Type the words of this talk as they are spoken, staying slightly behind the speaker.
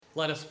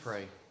Let us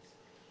pray.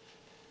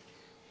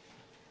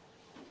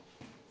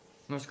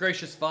 Most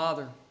gracious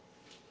Father,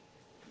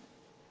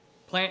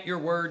 plant your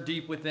word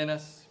deep within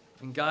us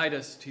and guide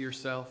us to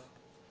yourself.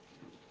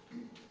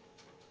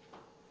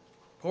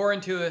 Pour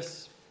into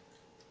us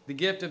the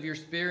gift of your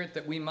Spirit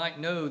that we might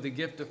know the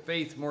gift of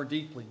faith more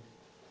deeply,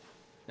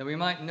 that we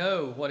might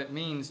know what it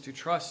means to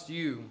trust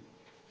you,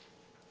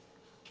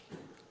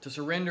 to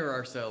surrender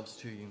ourselves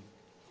to you,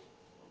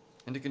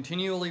 and to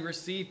continually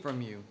receive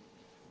from you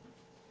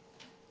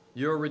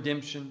your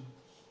redemption,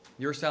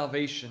 your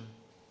salvation,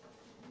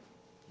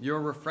 your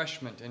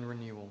refreshment and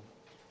renewal.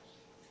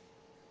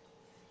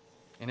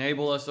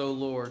 Enable us, O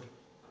Lord,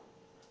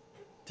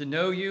 to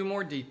know you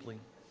more deeply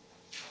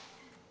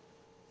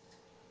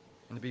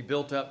and to be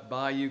built up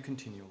by you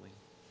continually.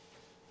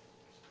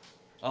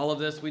 All of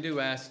this we do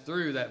ask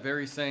through that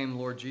very same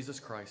Lord Jesus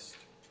Christ.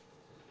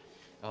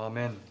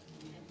 Amen.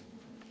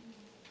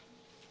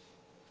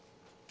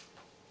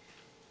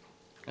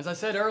 As I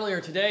said earlier,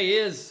 today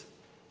is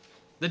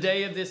the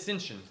day of the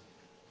Ascension,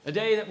 a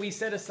day that we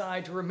set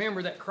aside to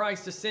remember that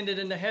Christ ascended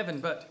into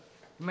heaven. But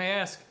you may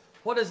ask,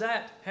 what does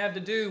that have to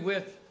do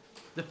with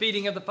the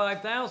feeding of the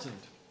 5,000?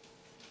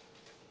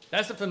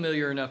 That's a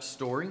familiar enough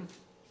story.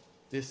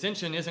 The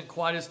Ascension isn't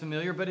quite as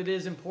familiar, but it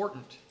is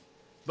important.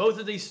 Both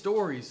of these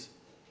stories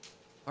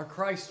are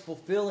Christ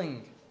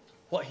fulfilling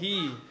what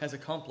he has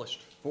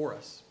accomplished for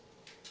us.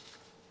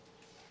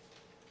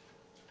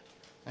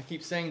 I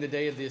keep saying the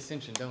day of the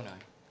Ascension, don't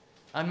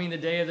I? I mean the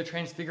day of the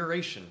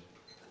Transfiguration.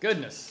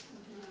 Goodness,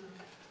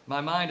 my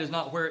mind is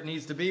not where it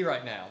needs to be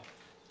right now.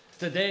 It's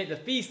today, the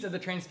Feast of the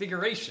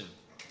Transfiguration.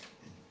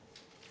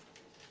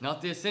 Not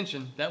the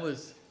Ascension, that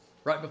was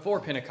right before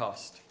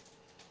Pentecost.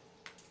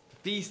 The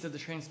Feast of the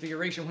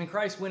Transfiguration, when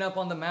Christ went up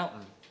on the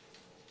mountain.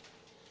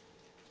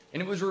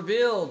 And it was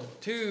revealed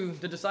to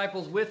the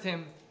disciples with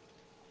him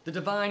the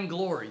divine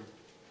glory.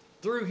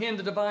 Through him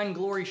the divine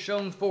glory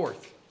shone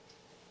forth.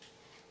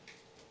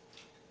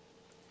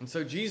 And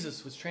so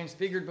Jesus was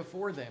transfigured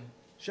before them,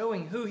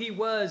 showing who he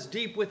was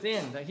deep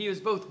within, that he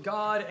was both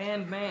God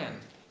and man.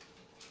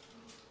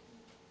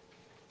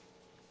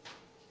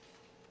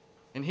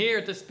 And here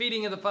at this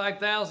feeding of the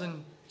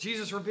 5,000,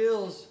 Jesus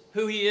reveals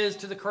who he is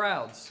to the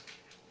crowds.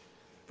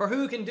 For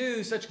who can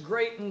do such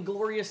great and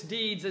glorious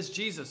deeds as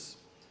Jesus?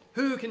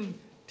 Who can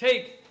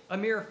take a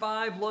mere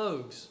 5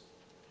 loaves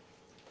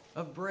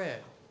of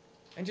bread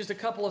and just a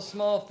couple of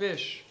small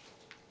fish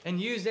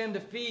and use them to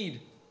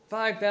feed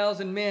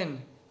 5,000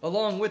 men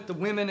along with the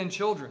women and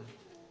children?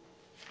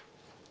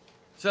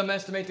 Some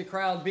estimate the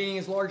crowd being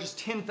as large as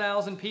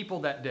 10,000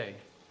 people that day.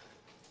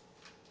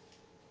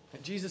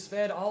 And Jesus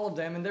fed all of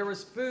them, and there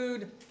was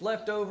food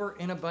left over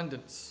in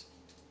abundance.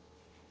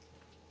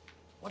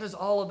 What does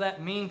all of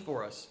that mean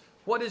for us?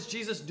 What is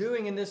Jesus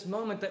doing in this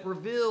moment that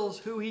reveals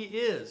who he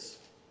is?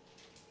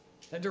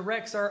 That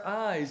directs our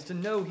eyes to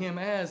know him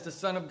as the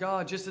Son of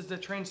God, just as the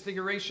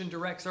Transfiguration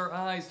directs our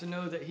eyes to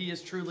know that he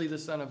is truly the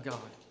Son of God.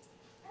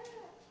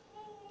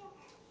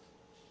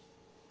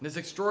 This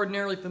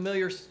extraordinarily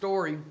familiar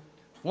story,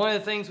 one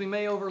of the things we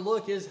may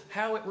overlook is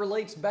how it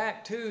relates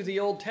back to the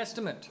Old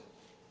Testament.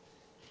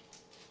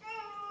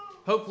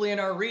 Hopefully in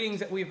our readings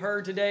that we've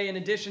heard today, in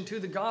addition to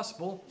the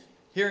gospel,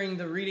 hearing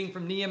the reading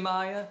from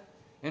Nehemiah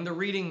and the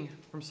reading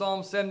from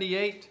Psalm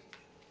 78,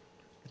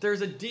 there's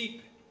a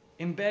deep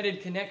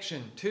embedded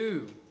connection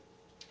to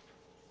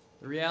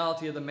the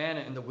reality of the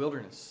manna in the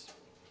wilderness.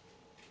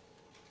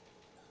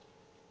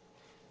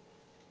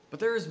 But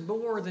there is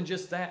more than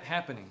just that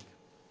happening.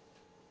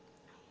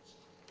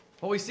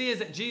 What we see is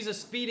that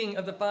Jesus' feeding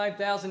of the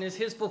 5,000 is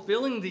his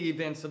fulfilling the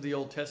events of the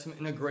Old Testament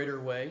in a greater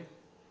way.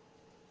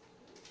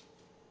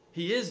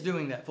 He is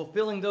doing that,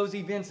 fulfilling those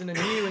events in a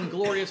new and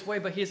glorious way,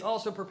 but he is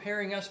also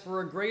preparing us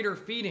for a greater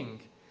feeding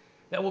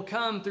that will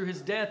come through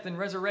his death and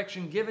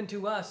resurrection given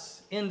to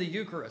us in the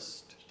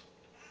Eucharist.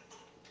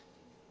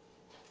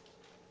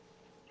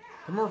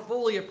 To more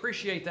fully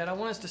appreciate that, I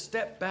want us to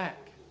step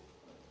back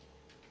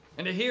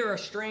and to hear a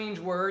strange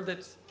word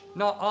that's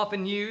not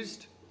often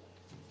used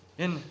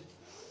in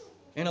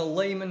a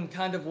layman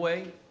kind of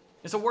way.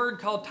 It's a word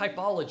called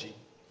typology.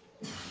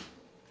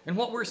 And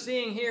what we're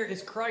seeing here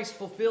is Christ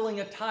fulfilling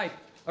a type,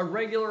 a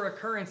regular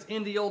occurrence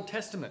in the Old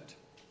Testament.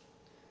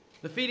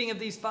 The feeding of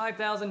these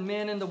 5,000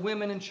 men and the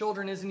women and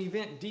children is an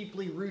event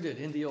deeply rooted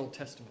in the Old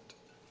Testament.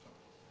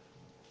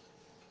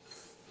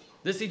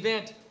 This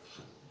event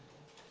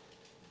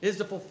is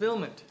the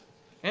fulfillment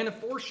and a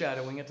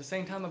foreshadowing at the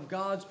same time of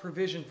God's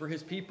provision for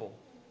his people.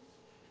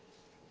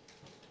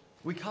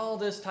 We call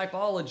this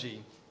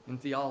typology in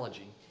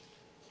theology.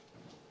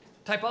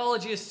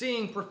 Typology is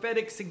seeing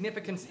prophetic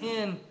significance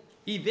in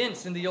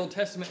events in the Old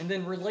Testament and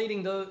then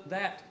relating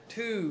that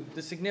to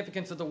the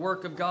significance of the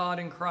work of God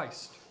in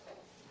Christ.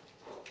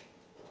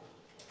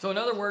 So in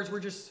other words, we're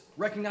just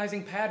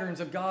recognizing patterns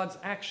of God's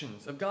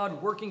actions, of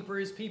God working for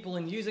his people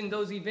and using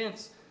those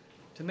events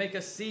to make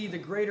us see the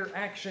greater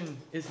action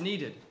is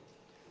needed,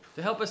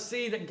 to help us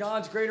see that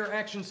God's greater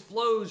actions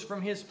flows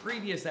from his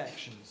previous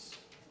actions.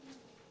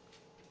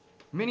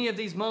 Many of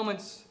these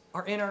moments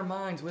are in our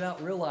minds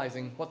without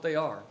realizing what they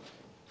are.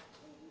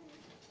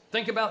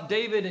 Think about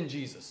David and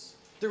Jesus.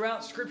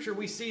 Throughout Scripture,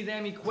 we see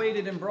them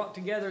equated and brought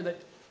together,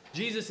 that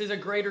Jesus is a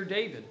greater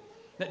David.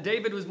 That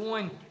David was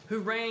one who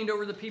reigned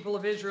over the people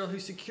of Israel, who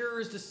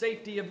secures the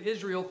safety of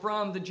Israel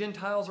from the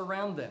Gentiles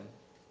around them.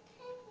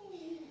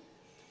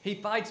 He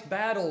fights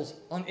battles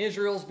on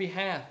Israel's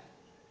behalf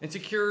and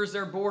secures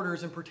their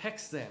borders and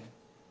protects them.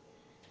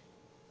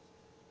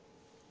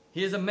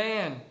 He is a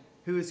man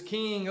who is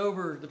king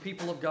over the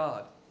people of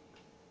God.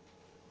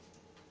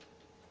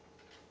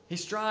 He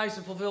strives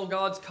to fulfill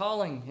God's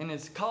calling and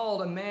is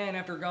called a man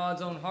after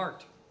God's own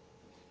heart.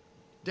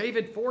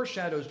 David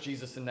foreshadows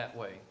Jesus in that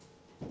way.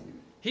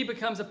 He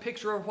becomes a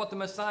picture of what the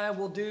Messiah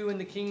will do in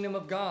the kingdom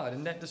of God,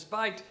 and that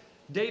despite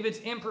David's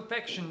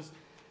imperfections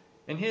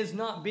and his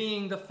not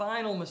being the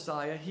final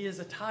Messiah, he is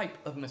a type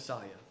of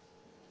Messiah,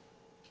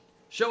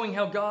 showing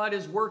how God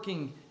is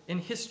working in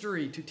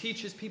history to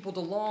teach his people to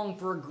long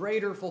for a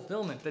greater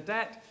fulfillment,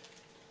 that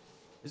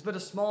is but a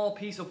small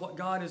piece of what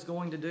God is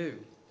going to do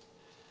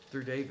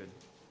through David.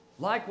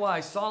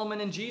 Likewise, Solomon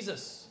and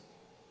Jesus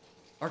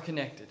are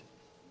connected.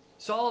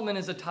 Solomon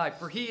is a type,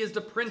 for he is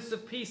the Prince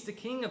of Peace, the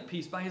King of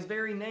Peace, by his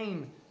very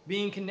name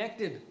being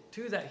connected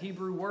to that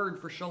Hebrew word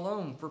for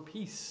shalom, for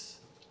peace.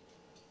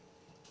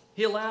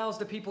 He allows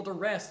the people to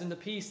rest in the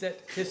peace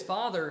that his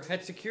father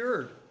had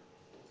secured.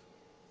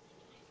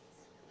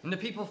 And the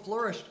people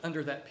flourished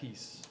under that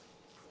peace.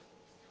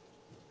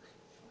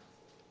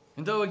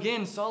 And though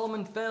again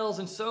Solomon fails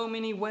in so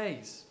many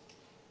ways,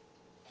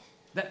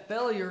 that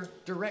failure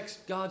directs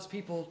God's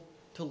people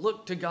to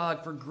look to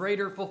God for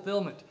greater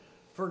fulfillment,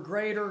 for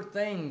greater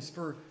things,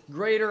 for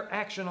greater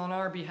action on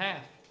our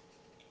behalf.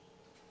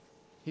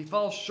 He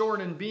falls short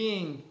in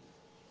being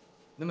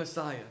the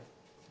Messiah,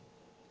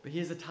 but he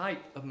is a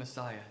type of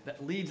Messiah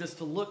that leads us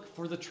to look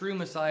for the true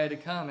Messiah to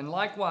come. And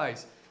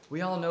likewise,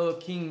 we all know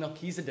of King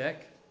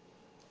Melchizedek,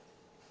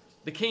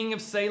 the king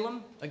of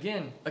Salem,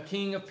 again, a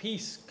king of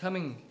peace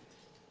coming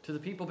to the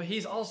people, but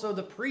he's also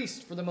the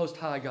priest for the Most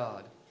High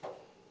God.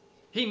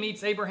 He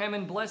meets Abraham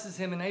and blesses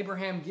him, and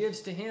Abraham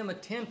gives to him a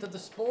tenth of the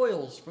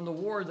spoils from the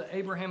war that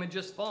Abraham had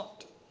just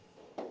fought.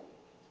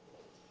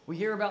 We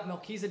hear about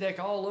Melchizedek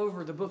all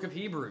over the book of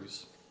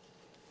Hebrews,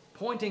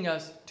 pointing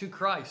us to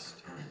Christ,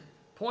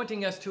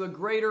 pointing us to a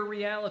greater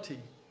reality,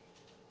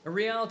 a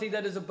reality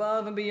that is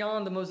above and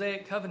beyond the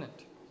Mosaic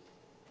covenant.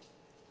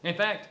 In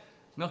fact,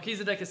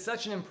 Melchizedek is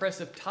such an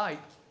impressive type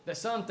that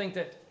some think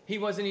that he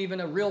wasn't even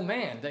a real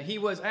man, that he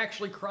was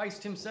actually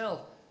Christ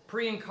himself,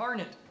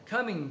 pre-incarnate,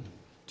 coming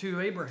to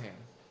Abraham,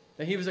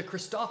 that he was a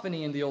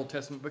Christophany in the Old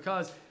Testament,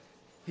 because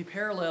he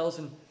parallels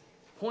and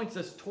points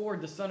us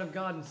toward the Son of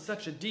God in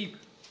such a deep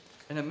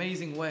and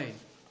amazing way.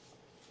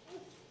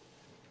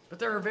 But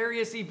there are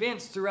various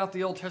events throughout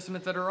the Old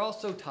Testament that are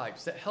also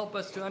types that help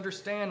us to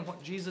understand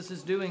what Jesus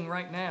is doing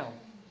right now.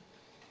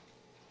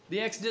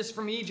 The Exodus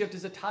from Egypt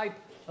is a type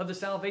of the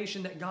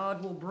salvation that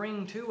God will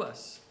bring to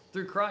us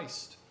through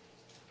Christ.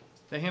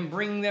 That him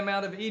bringing them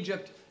out of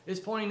Egypt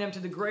is pointing them to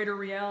the greater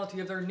reality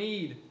of their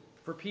need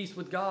for peace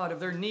with God, of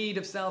their need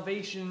of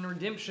salvation and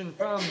redemption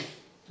from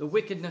the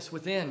wickedness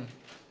within.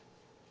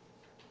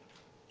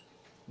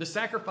 The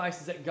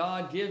sacrifices that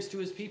God gives to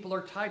his people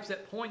are types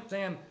that point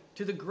them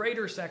to the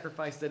greater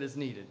sacrifice that is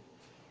needed.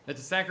 That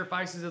the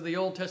sacrifices of the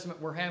Old Testament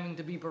were having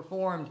to be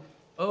performed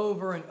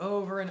over and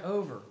over and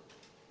over.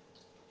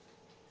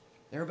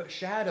 They are but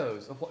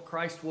shadows of what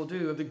Christ will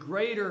do, of the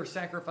greater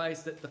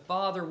sacrifice that the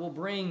Father will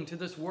bring to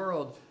this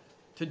world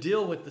to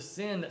deal with the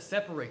sin that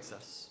separates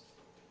us.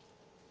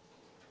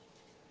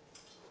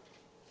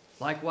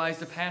 Likewise,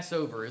 the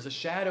Passover is a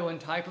shadow and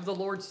type of the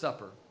Lord's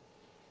Supper.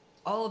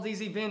 All of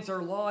these events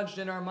are lodged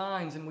in our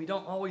minds, and we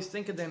don't always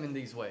think of them in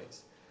these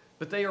ways.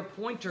 But they are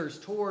pointers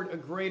toward a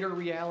greater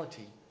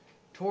reality,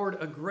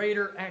 toward a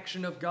greater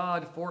action of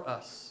God for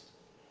us.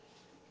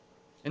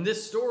 In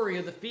this story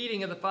of the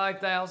feeding of the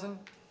 5,000,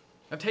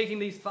 of taking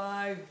these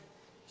 5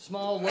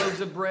 small loaves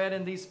of bread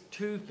and these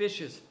 2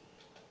 fishes,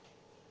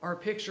 are a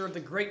picture of the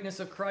greatness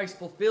of Christ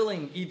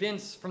fulfilling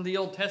events from the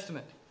Old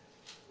Testament,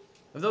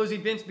 of those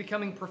events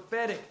becoming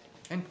prophetic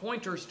and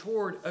pointers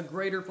toward a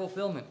greater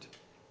fulfillment.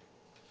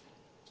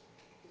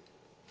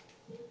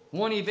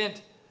 One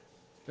event,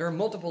 there are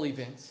multiple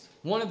events.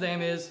 One of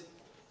them is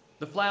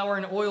the flour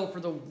and oil for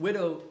the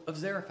widow of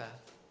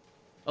Zarephath.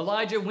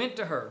 Elijah went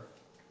to her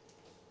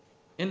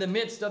in the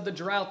midst of the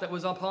drought that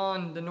was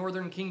upon the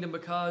northern kingdom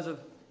because of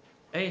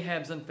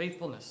Ahab's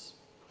unfaithfulness.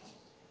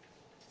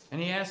 And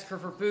he asked her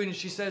for food, and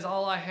she says,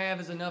 all I have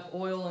is enough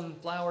oil and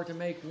flour to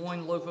make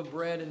 1 loaf of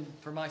bread and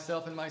for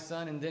myself and my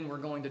son, and then we're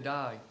going to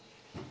die.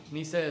 And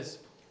he says,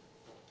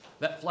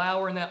 that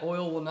flour and that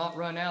oil will not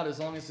run out as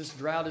long as this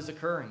drought is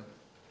occurring.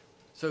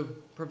 So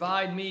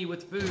provide me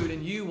with food,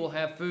 and you will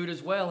have food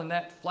as well. And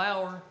that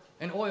flour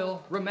and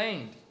oil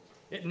remained.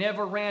 It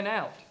never ran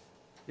out.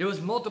 It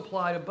was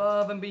multiplied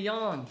above and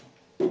beyond.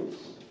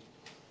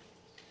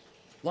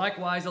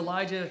 Likewise,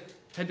 Elijah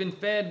had been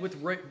fed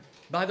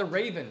by the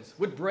ravens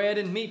with bread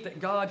and meat that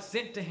God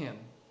sent to him.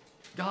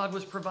 God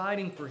was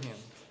providing for him.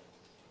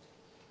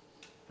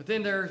 But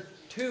then there are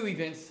two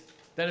events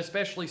that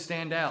especially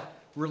stand out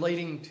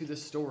relating to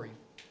this story.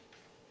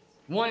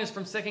 One is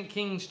from 2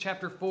 Kings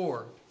chapter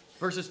 4,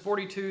 verses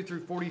 42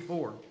 through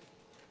 44.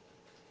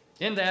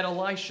 In that,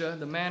 Elisha,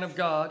 the man of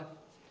God,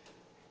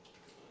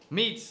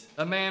 meets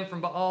a man from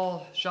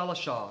Baal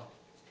Shalishah.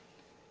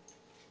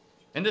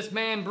 And this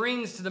man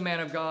brings to the man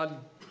of God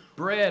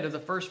bread of the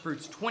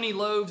firstfruits, 20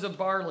 loaves of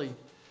barley,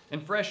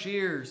 and fresh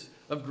ears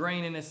of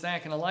grain in his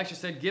sack. And Elisha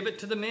said, "Give it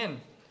to the men,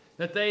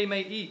 that they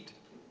may eat."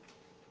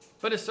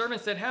 But his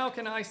servant said, "How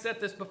can I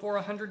set this before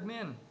 100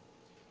 men?"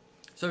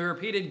 So he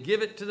repeated,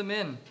 "Give it to the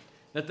men,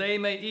 that they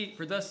may eat,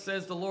 for thus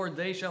says the Lord,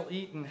 they shall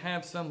eat and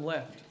have some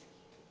left."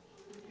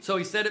 So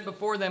he set it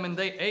before them, and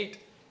they ate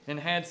and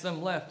had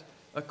some left,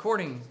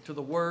 according to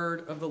the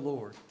word of the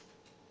Lord.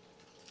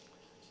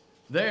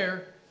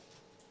 There,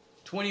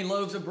 20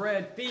 loaves of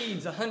bread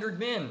feeds 100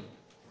 men.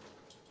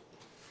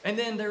 And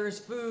then there is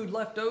food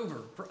left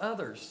over for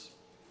others.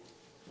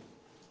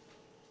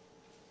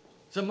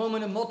 It's a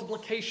moment of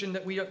multiplication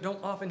that we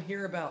don't often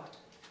hear about.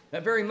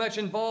 That very much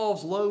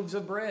involves loaves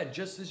of bread,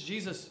 just as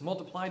Jesus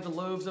multiplied the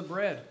loaves of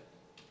bread.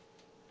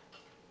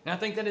 And I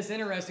think that it's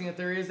interesting that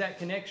there is that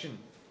connection.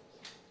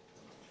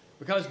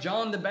 Because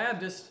John the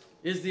Baptist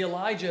is the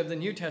Elijah of the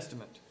New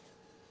Testament.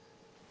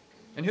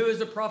 And who is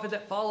the prophet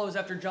that follows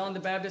after John the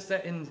Baptist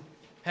that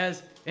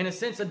has, in a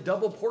sense, a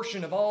double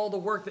portion of all the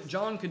work that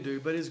John could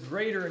do, but is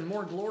greater and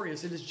more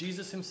glorious? It is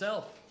Jesus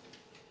himself.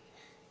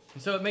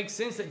 And so it makes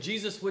sense that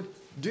Jesus would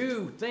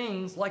do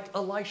things like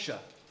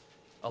Elisha.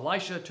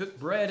 Elisha took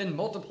bread and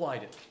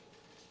multiplied it.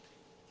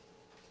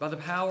 By the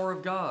power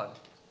of God,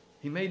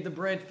 he made the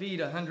bread feed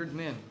 100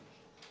 men.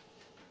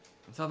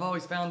 And so I've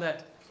always found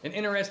that an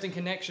interesting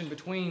connection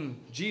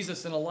between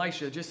Jesus and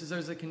Elisha, just as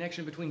there's a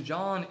connection between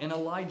John and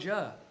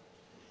Elijah.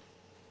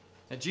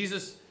 That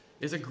Jesus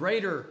is a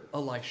greater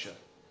Elisha.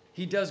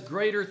 He does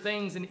greater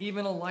things than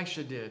even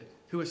Elisha did,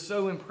 who is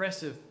so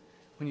impressive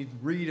when you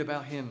read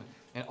about him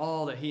and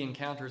all that he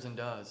encounters and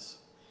does.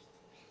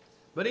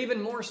 But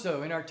even more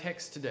so in our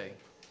text today,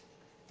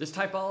 this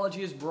typology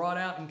is brought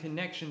out in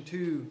connection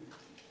to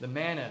the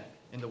manna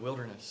in the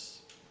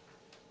wilderness.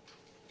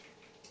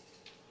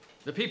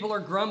 The people are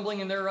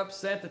grumbling and they're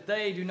upset that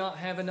they do not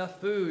have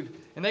enough food,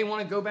 and they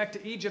want to go back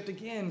to Egypt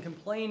again,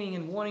 complaining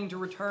and wanting to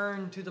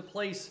return to the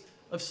place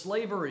of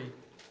slavery,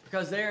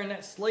 because there in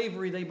that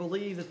slavery they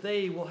believe that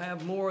they will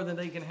have more than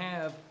they can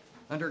have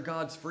under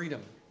God's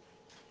freedom.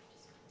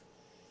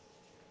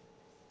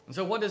 And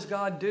so what does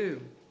God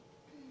do?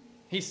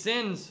 He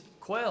sends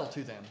quail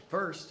to them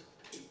first.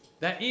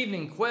 That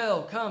evening,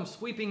 quail comes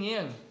sweeping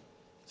in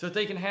so that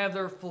they can have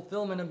their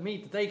fulfillment of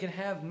meat, that they can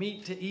have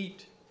meat to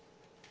eat.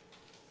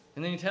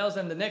 And then he tells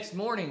them the next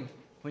morning,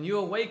 when you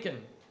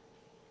awaken,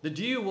 the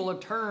dew will have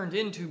turned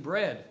into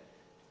bread.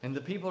 And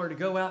the people are to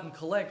go out and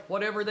collect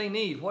whatever they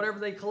need. Whatever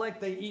they collect,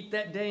 they eat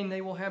that day, and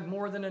they will have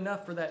more than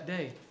enough for that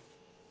day.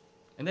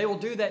 And they will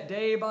do that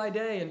day by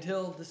day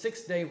until the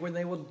sixth day, when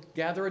they will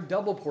gather a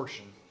double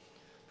portion.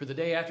 For the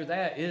day after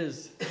that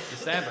is the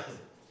Sabbath.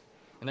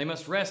 And they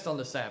must rest on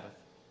the Sabbath.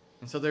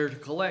 And so they're to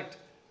collect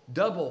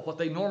double what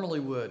they normally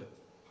would.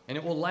 And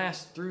it will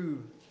last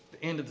through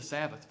the end of the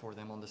Sabbath for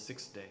them on the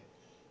sixth day.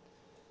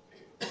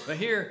 But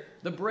here,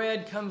 the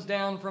bread comes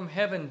down from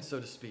heaven, so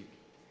to speak.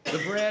 The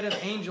bread of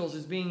angels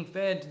is being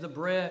fed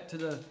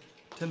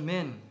to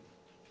men.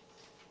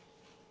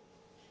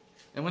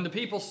 And when the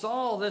people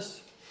saw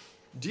this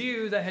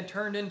dew that had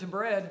turned into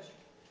bread,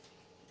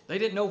 they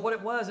didn't know what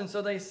it was, and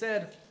so they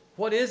said,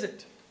 "What is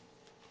it?"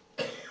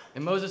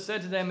 And Moses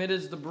said to them, "It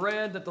is the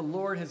bread that the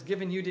Lord has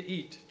given you to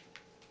eat."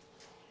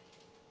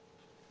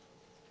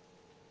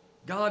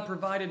 God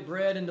provided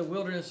bread in the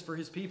wilderness for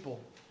his people.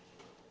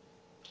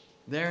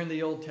 There in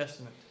the Old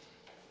Testament,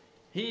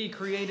 he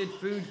created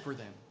food for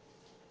them.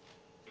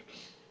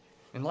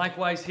 And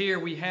likewise here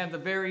we have the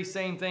very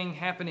same thing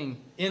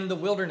happening in the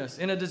wilderness,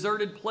 in a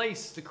deserted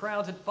place. The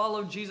crowds had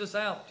followed Jesus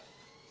out,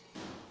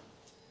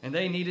 and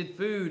they needed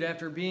food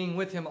after being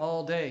with him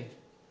all day.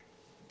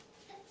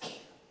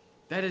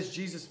 That is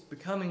Jesus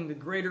becoming the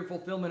greater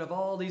fulfillment of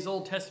all these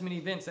Old Testament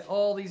events, that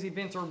all these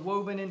events are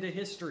woven into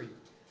history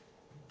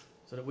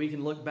so that we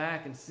can look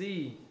back and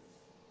see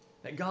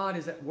that God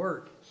is at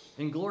work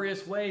in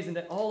glorious ways, and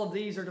that all of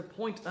these are to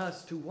point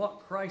us to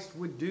what Christ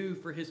would do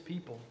for his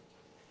people.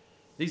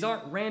 These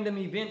aren't random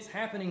events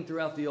happening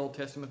throughout the Old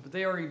Testament, but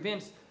they are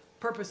events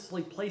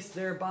purposely placed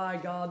there by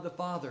God the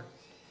Father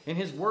in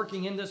his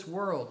working in this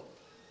world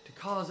to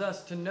cause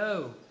us to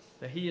know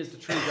that he is the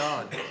true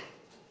God,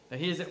 that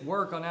he is at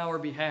work on our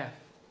behalf.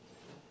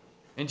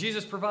 And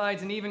Jesus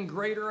provides an even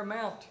greater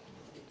amount.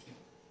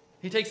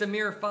 He takes a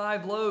mere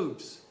 5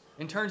 loaves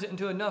and turns it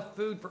into enough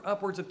food for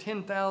upwards of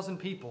 10,000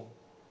 people.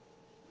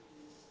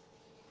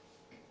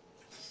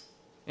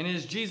 And it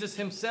is Jesus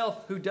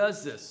himself who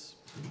does this.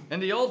 In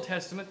the Old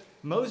Testament,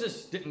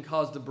 Moses didn't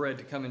cause the bread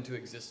to come into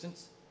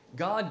existence.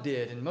 God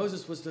did, and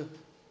Moses was the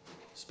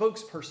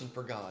spokesperson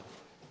for God.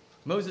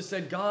 Moses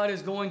said, God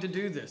is going to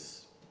do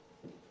this.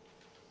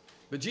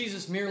 But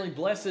Jesus merely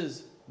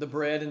blesses the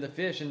bread and the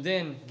fish and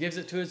then gives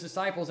it to his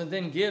disciples and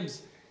then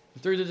gives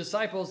through the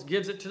disciples,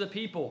 gives it to the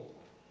people.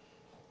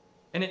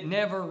 And it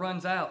never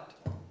runs out.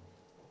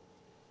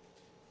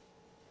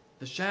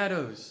 The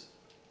shadows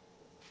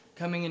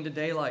coming into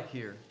daylight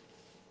here.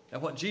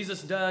 That what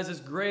Jesus does is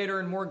greater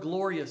and more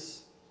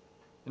glorious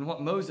than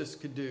what Moses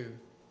could do,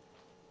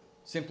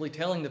 simply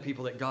telling the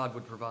people that God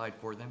would provide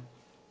for them.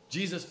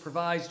 Jesus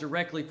provides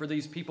directly for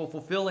these people,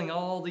 fulfilling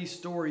all these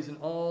stories and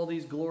all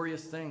these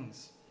glorious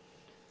things.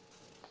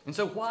 And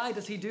so why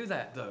does he do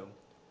that, though?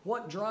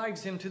 What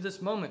drives him to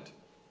this moment?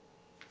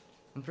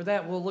 And for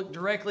that, we'll look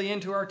directly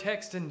into our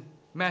text in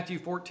Matthew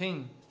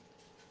 14.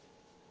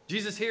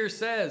 Jesus here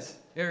says,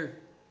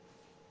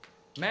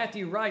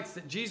 Matthew writes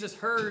that Jesus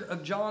heard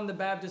of John the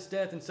Baptist's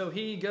death, and so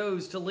he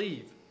goes to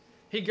leave.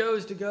 He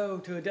goes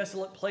to a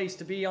desolate place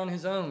to be on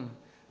his own,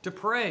 to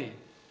pray,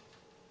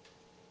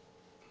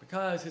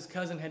 because his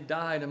cousin had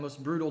died a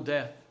most brutal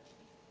death.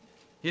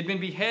 He had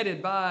been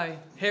beheaded by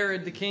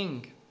Herod the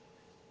king.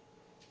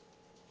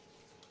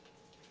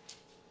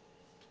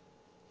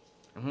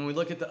 And when we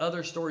look at the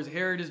other stories,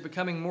 Herod is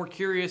becoming more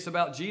curious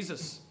about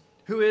Jesus.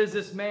 Who is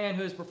this man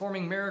who is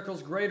performing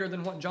miracles greater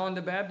than what John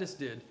the Baptist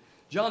did?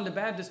 John the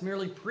Baptist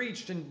merely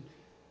preached and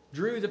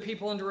drew the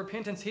people into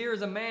repentance. Here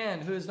is a man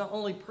who is not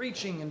only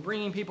preaching and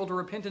bringing people to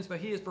repentance, but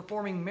he is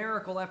performing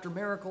miracle after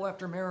miracle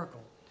after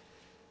miracle.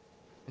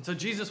 And so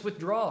Jesus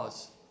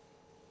withdraws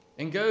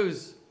and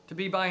goes to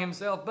be by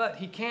himself, but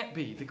he can't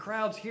be. The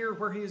crowds hear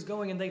where he is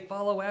going and they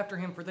follow after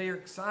him, for they are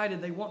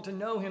excited. They want to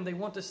know him. They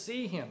want to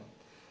see him.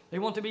 They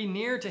want to be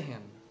near to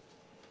him.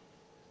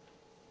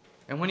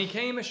 And when he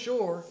came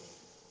ashore,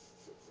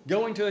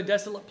 going to a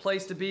desolate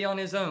place to be on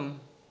his own,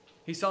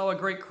 he saw a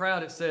great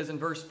crowd, it says in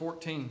verse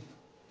 14.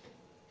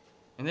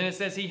 And then it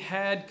says he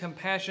had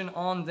compassion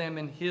on them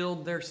and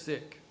healed their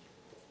sick.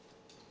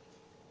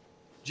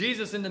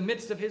 Jesus, in the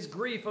midst of his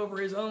grief over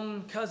his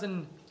own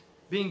cousin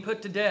being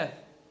put to death,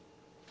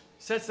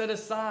 sets that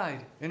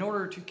aside in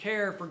order to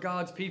care for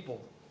God's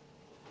people.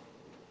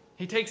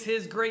 He takes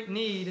his great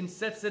need and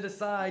sets it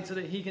aside so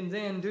that he can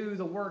then do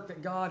the work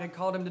that God had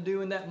called him to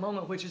do in that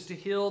moment, which is to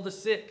heal the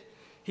sick.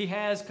 He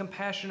has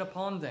compassion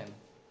upon them.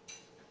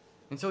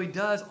 And so he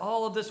does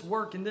all of this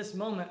work in this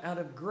moment out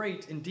of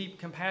great and deep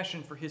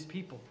compassion for his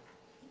people.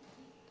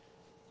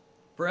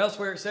 For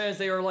elsewhere it says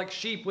they are like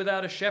sheep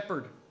without a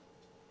shepherd.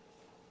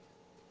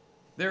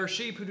 There are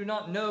sheep who do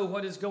not know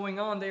what is going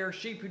on. They are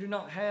sheep who do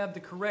not have the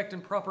correct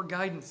and proper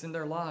guidance in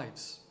their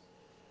lives.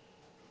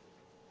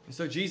 And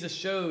so Jesus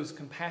shows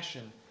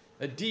compassion,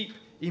 a deep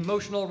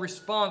emotional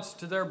response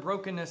to their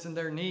brokenness and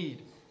their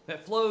need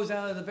that flows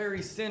out of the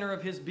very center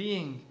of his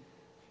being.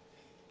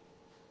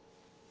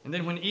 And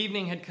then when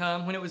evening had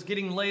come, when it was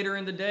getting later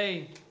in the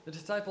day, the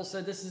disciples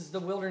said, "This is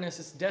the wilderness,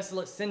 it's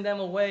desolate, send them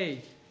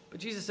away."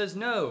 But Jesus says,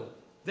 "No,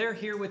 they're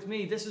here with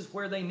me. This is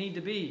where they need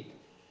to be.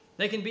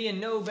 They can be in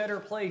no better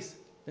place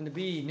than to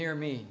be near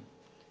me.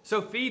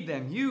 So feed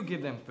them, you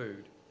give them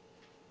food."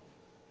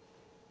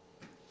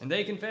 And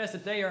they confess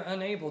that they are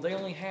unable. They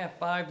only have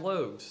 5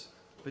 loaves.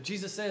 But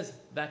Jesus says,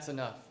 that's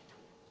enough.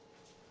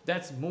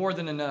 That's more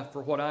than enough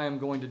for what I am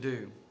going to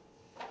do.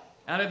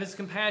 Out of his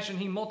compassion,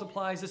 he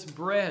multiplies this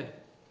bread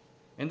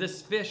and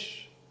this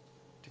fish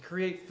to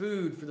create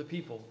food for the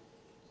people,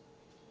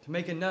 to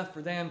make enough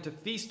for them to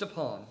feast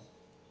upon.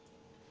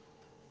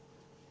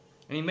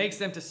 And he makes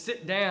them to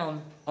sit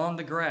down on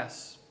the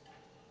grass.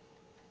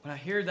 When I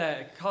hear that,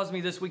 it caused me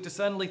this week to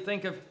suddenly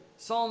think of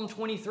Psalm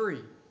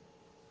 23.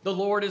 The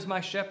Lord is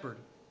my shepherd.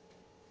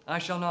 I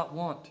shall not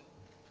want.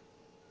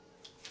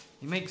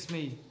 He makes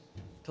me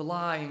to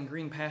lie in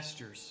green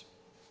pastures,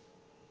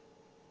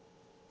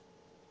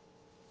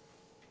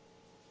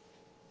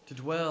 to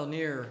dwell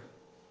near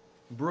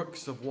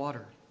brooks of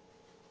water.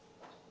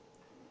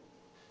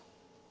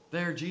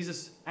 There,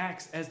 Jesus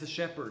acts as the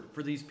shepherd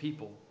for these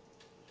people.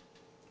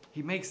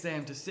 He makes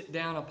them to sit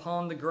down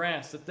upon the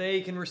grass, that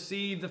they can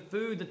receive the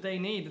food that they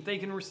need, that they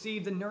can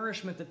receive the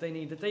nourishment that they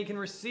need, that they can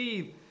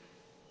receive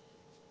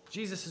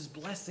Jesus'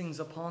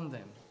 blessings upon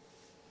them.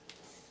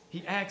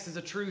 He acts as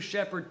a true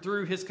shepherd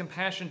through his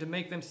compassion to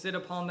make them sit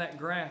upon that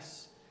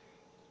grass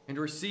and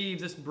to receive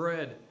this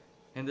bread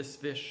and this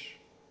fish.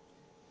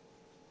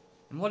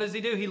 And what does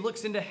he do? He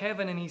looks into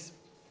heaven and he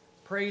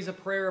prays a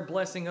prayer of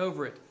blessing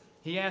over it.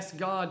 He asks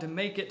God to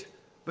make it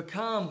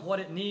become what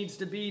it needs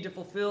to be to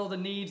fulfill the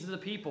needs of the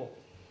people.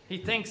 He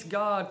thanks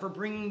God for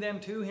bringing them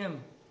to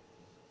him.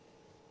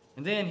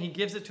 And then he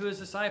gives it to his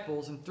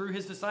disciples, and through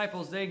his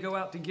disciples, they go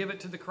out to give it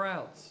to the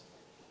crowds.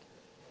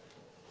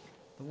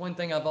 The one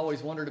thing I've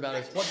always wondered about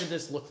is, what did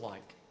this look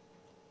like?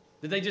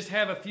 Did they just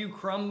have a few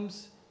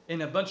crumbs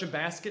in a bunch of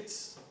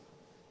baskets,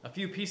 a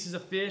few pieces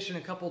of fish and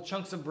a couple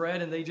chunks of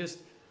bread, and they just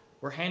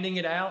were handing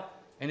it out,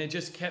 and it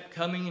just kept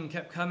coming and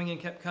kept coming and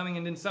kept coming,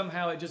 and then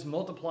somehow it just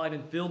multiplied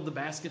and filled the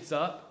baskets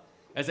up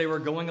as they were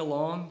going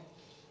along?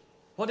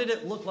 What did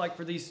it look like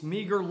for these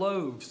meager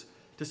loaves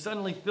to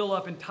suddenly fill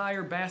up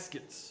entire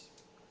baskets?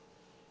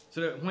 So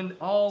that when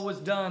all was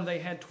done, they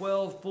had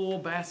 12 full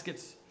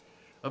baskets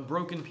of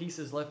broken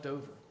pieces left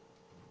over.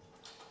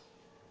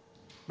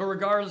 But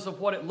regardless of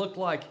what it looked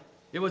like,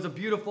 it was a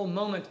beautiful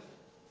moment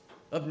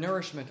of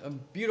nourishment, a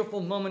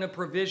beautiful moment of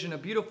provision, a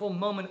beautiful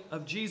moment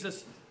of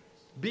Jesus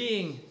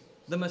being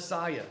the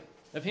Messiah,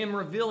 of him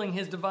revealing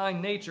his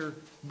divine nature,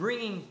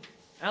 bringing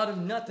out of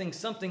nothing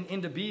something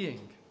into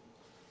being.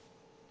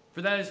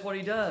 For that is what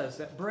he does.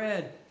 That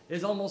bread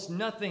is almost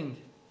nothing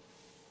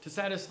to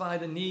satisfy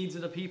the needs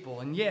of the people.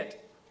 And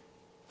yet,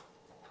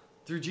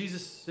 through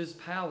Jesus'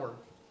 power,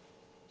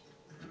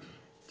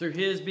 through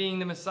his being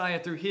the Messiah,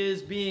 through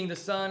his being the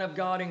Son of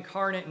God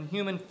incarnate in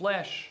human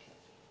flesh,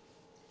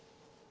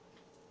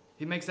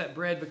 he makes that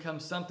bread become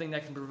something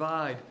that can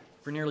provide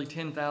for nearly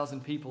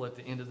 10,000 people at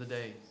the end of the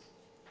day.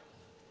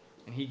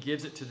 And he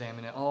gives it to them,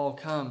 and it all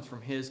comes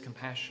from his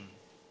compassion.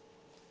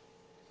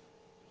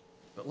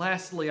 But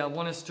lastly, I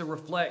want us to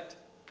reflect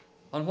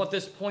on what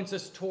this points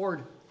us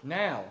toward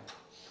now.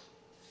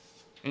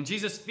 And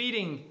Jesus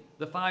feeding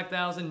the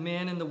 5,000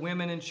 men and the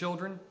women and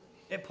children,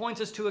 it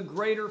points us to a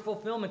greater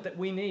fulfillment that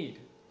we need.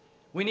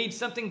 We need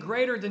something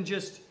greater than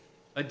just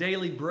a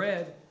daily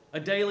bread, a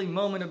daily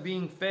moment of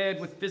being fed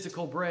with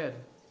physical bread.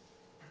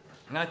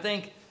 And I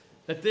think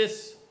that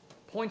this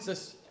points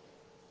us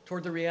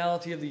toward the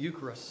reality of the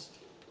Eucharist.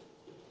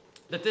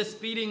 That this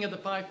feeding of the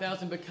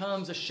 5,000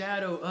 becomes a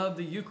shadow of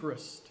the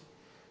Eucharist,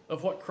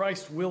 of what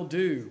Christ will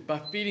do by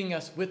feeding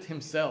us with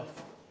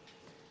himself.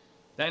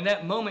 That in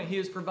that moment he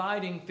is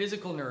providing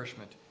physical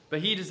nourishment,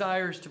 but he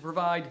desires to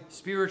provide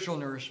spiritual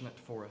nourishment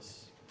for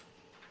us.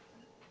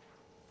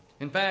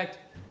 In fact,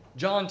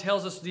 John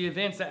tells us the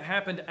events that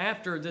happened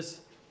after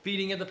this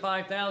feeding of the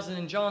 5,000.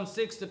 In John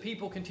 6, the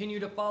people continue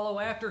to follow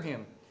after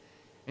him.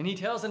 And he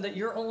tells them that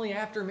you're only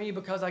after me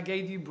because I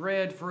gave you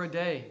bread for a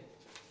day.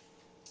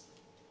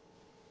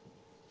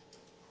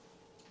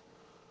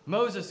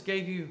 Moses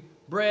gave you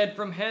bread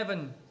from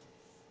heaven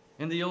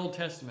in the Old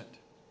Testament.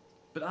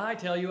 But I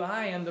tell you,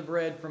 I am the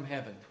bread from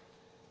heaven.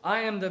 I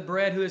am the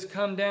bread who has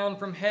come down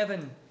from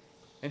heaven.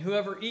 And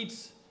whoever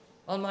eats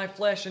on my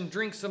flesh and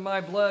drinks of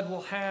my blood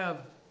will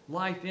have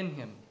life in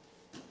him.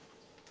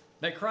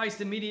 That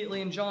Christ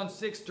immediately in John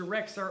 6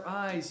 directs our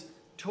eyes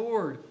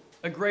toward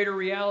a greater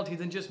reality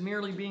than just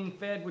merely being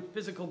fed with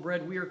physical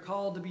bread. We are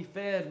called to be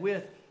fed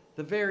with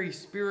the very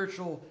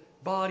spiritual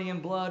body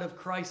and blood of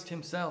Christ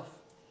himself.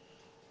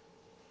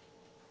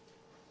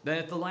 That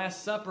at the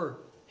Last Supper,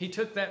 he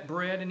took that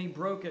bread and he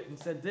broke it and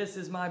said, "This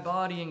is my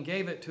body," and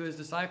gave it to his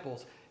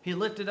disciples. He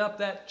lifted up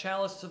that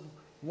chalice of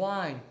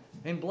wine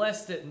and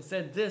blessed it and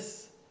said,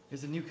 "This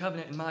is a new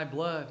covenant in my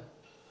blood.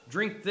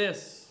 Drink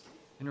this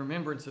in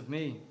remembrance of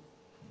me."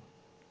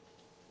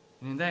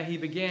 And in that he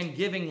began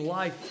giving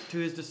life to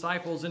his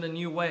disciples in a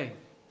new way.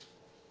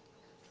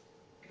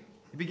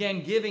 He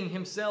began giving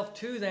himself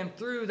to them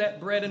through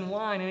that bread and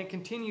wine, and it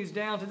continues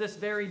down to this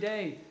very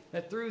day,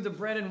 that through the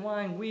bread and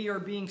wine we are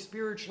being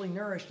spiritually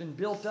nourished and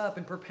built up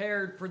and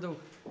prepared for the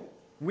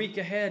week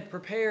ahead,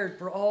 prepared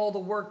for all the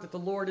work that the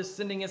Lord is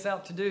sending us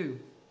out to do.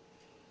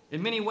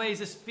 In many ways,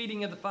 this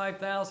feeding of the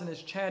 5,000,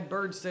 as Chad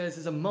Bird says,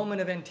 is a moment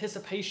of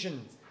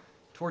anticipation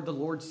toward the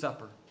Lord's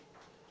Supper.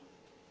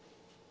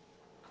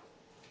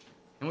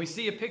 And we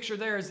see a picture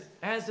there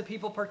as the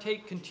people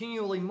partake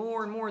continually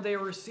more and more, they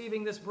are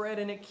receiving this bread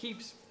and it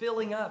keeps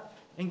filling up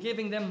and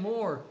giving them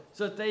more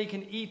so that they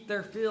can eat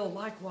their fill.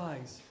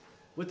 Likewise,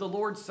 with the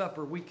Lord's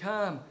Supper, we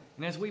come,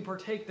 and as we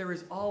partake, there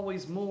is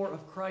always more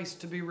of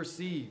Christ to be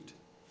received.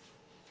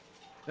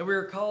 That we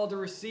are called to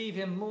receive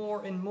him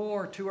more and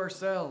more to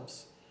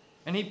ourselves.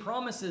 And he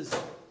promises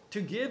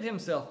to give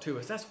himself to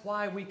us. That's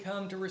why we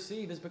come to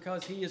receive, is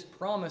because he has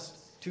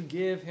promised to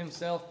give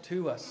himself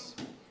to us.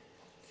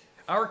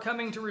 Our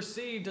coming to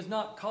receive does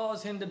not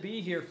cause him to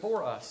be here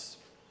for us.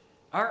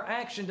 Our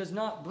action does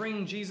not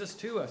bring Jesus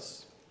to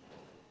us.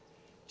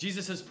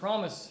 Jesus'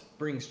 promise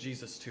brings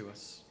Jesus to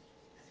us.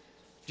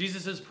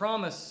 Jesus'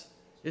 promise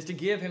is to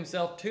give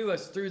himself to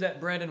us through that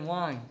bread and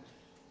wine.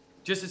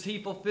 Just as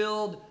he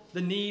fulfilled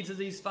the needs of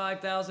these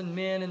 5,000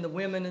 men and the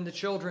women and the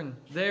children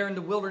there in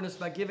the wilderness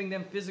by giving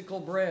them physical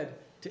bread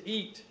to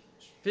eat,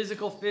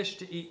 physical fish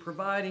to eat,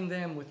 providing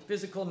them with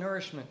physical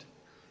nourishment.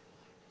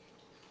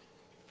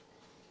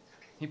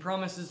 He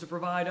promises to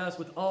provide us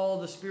with all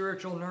the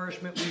spiritual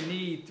nourishment we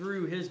need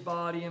through his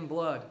body and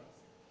blood,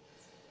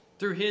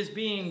 through his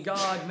being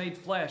God made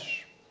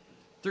flesh,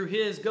 through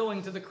his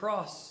going to the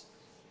cross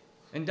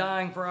and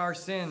dying for our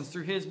sins,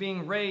 through his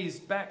being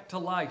raised back to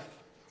life,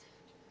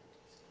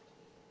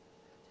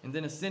 and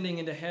then ascending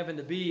into heaven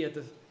to be at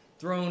the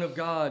throne of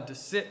God, to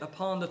sit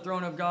upon the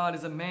throne of God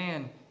as a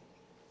man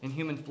in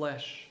human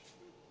flesh,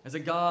 as a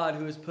God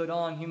who has put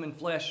on human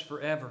flesh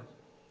forever.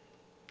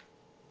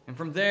 And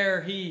from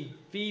there, he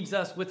feeds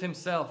us with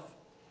himself.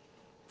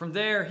 From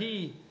there,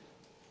 he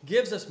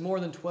gives us more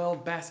than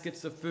 12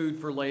 baskets of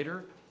food for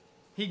later.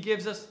 He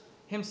gives us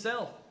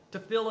himself to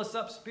fill us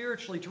up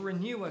spiritually, to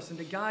renew us, and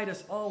to guide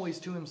us always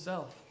to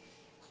himself.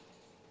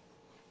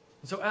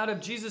 And so out of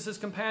Jesus'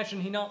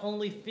 compassion, he not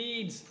only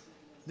feeds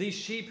these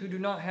sheep who do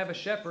not have a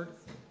shepherd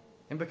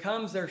and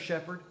becomes their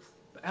shepherd,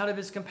 but out of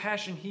his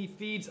compassion, he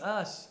feeds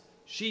us,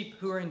 sheep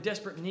who are in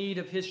desperate need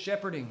of his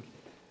shepherding,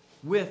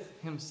 with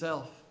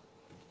himself.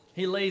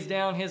 He lays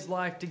down his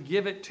life to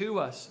give it to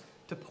us,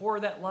 to pour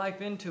that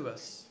life into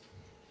us.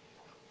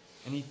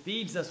 And he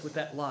feeds us with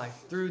that life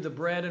through the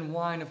bread and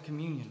wine of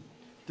communion.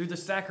 Through the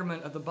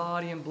sacrament of the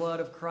body and blood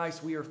of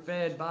Christ, we are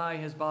fed by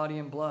his body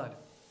and blood.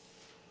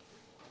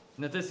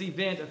 And that this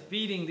event of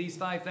feeding these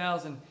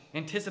 5,000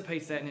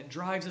 anticipates that, and it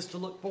drives us to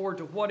look forward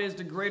to what is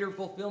the greater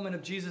fulfillment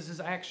of Jesus'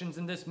 actions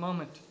in this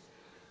moment.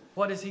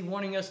 What is he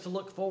wanting us to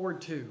look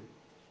forward to?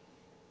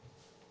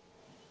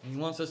 And he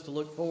wants us to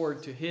look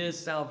forward to his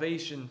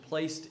salvation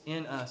placed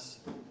in us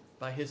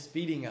by his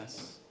feeding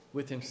us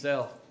with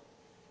himself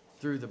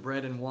through the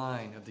bread and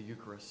wine of the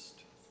Eucharist.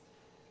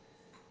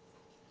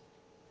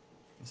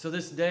 And so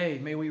this day,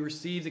 may we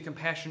receive the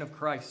compassion of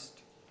Christ.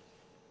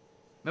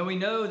 May we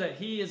know that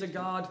he is a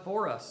God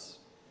for us,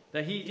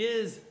 that he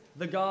is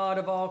the God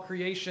of all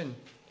creation,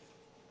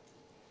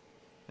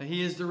 that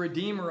he is the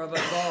Redeemer of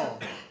us all,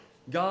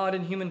 God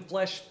in human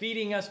flesh,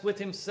 feeding us with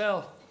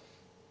himself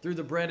through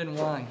the bread and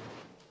wine.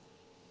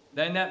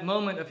 That in that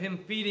moment of him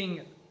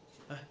feeding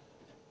a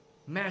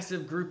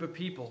massive group of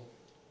people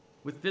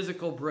with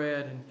physical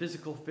bread and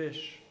physical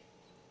fish,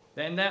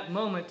 that in that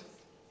moment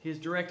he is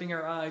directing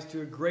our eyes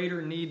to a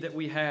greater need that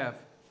we have.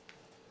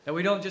 That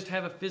we don't just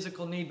have a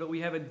physical need, but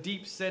we have a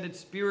deep-seated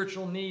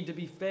spiritual need to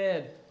be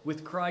fed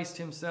with Christ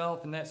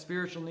himself, and that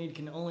spiritual need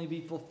can only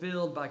be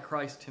fulfilled by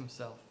Christ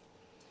himself.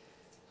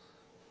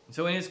 And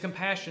so in his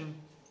compassion,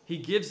 he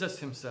gives us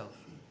himself.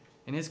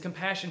 In his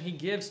compassion, he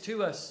gives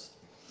to us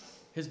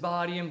his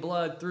body and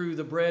blood through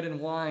the bread and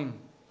wine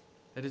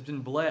that has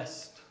been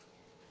blessed,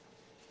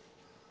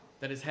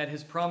 that has had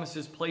his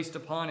promises placed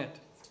upon it.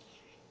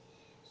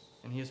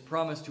 And he has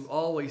promised to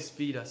always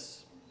feed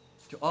us,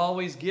 to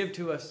always give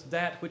to us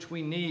that which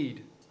we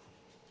need,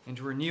 and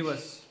to renew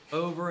us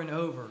over and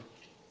over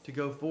to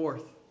go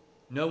forth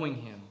knowing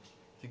him,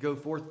 to go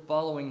forth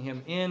following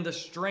him in the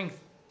strength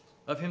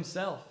of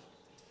himself.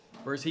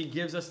 For as he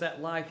gives us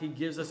that life, he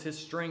gives us his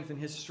strength, and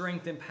his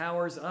strength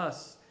empowers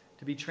us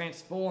to be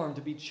transformed,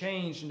 to be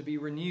changed, and to be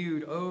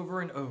renewed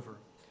over and over,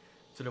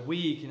 so that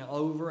we can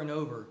over and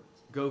over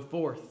go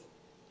forth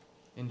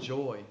in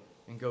joy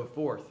and go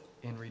forth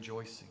in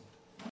rejoicing.